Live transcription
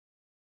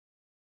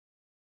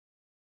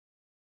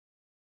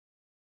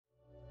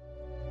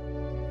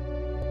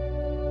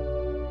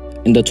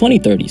In the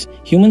 2030s,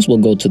 humans will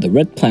go to the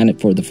red planet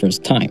for the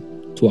first time.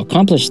 To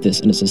accomplish this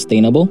in a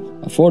sustainable,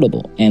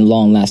 affordable, and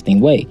long-lasting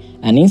way,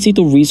 an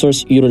in-situ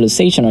resource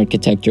utilization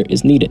architecture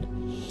is needed.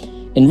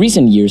 In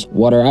recent years,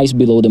 water ice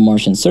below the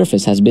Martian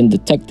surface has been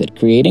detected,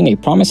 creating a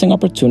promising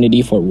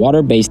opportunity for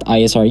water-based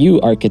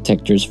ISRU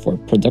architectures for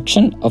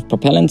production of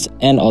propellants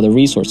and other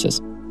resources.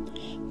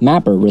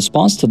 MAPPER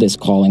responds to this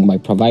calling by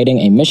providing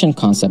a mission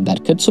concept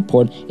that could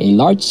support a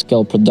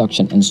large-scale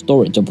production and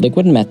storage of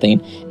liquid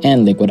methane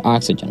and liquid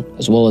oxygen,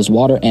 as well as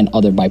water and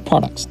other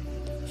byproducts.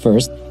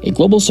 First, a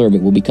global survey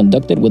will be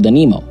conducted with an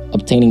EMO,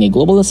 obtaining a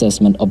global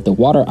assessment of the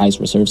water ice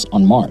reserves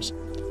on Mars.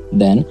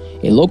 Then,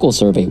 a local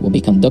survey will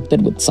be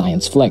conducted with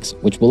Science Flex,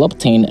 which will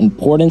obtain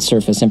important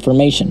surface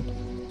information.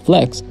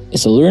 Flex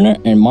is a lunar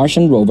and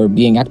Martian rover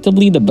being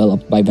actively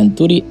developed by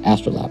Venturi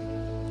Astrolab.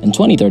 In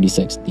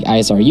 2036, the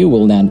ISRU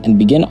will land and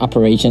begin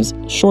operations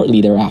shortly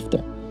thereafter.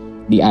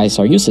 The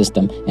ISRU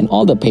system and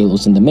all the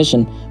payloads in the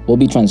mission will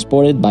be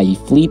transported by a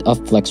fleet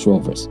of Flex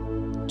rovers.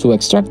 To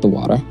extract the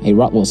water, a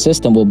Rotwell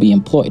system will be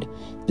employed.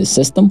 This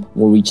system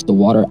will reach the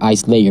water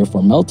ice layer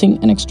for melting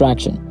and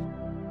extraction.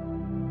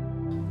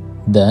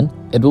 Then,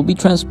 it will be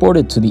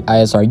transported to the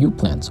ISRU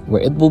plants,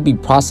 where it will be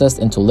processed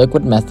into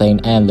liquid methane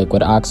and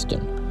liquid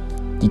oxygen.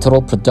 The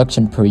total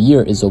production per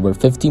year is over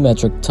 50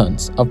 metric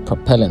tons of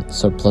propellant,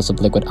 surplus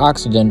of liquid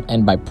oxygen,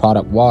 and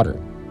byproduct water.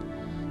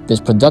 This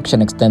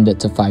production extended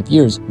to 5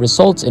 years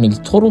results in a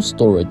total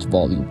storage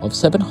volume of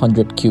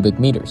 700 cubic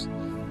meters.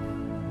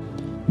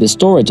 The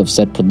storage of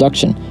said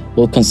production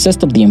will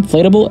consist of the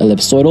inflatable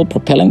ellipsoidal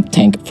propellant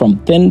tank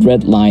from Thin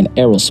Red Line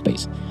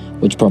Aerospace,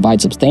 which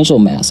provides substantial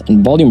mass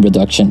and volume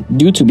reduction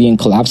due to being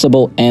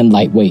collapsible and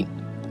lightweight.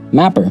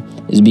 MAPPER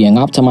is being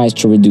optimized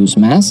to reduce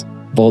mass,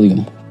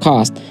 volume,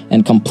 cost,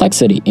 and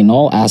complexity in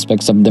all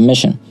aspects of the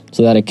mission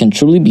so that it can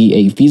truly be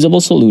a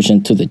feasible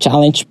solution to the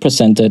challenge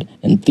presented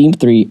in Theme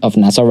 3 of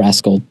NASA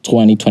RASC-AL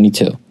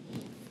 2022.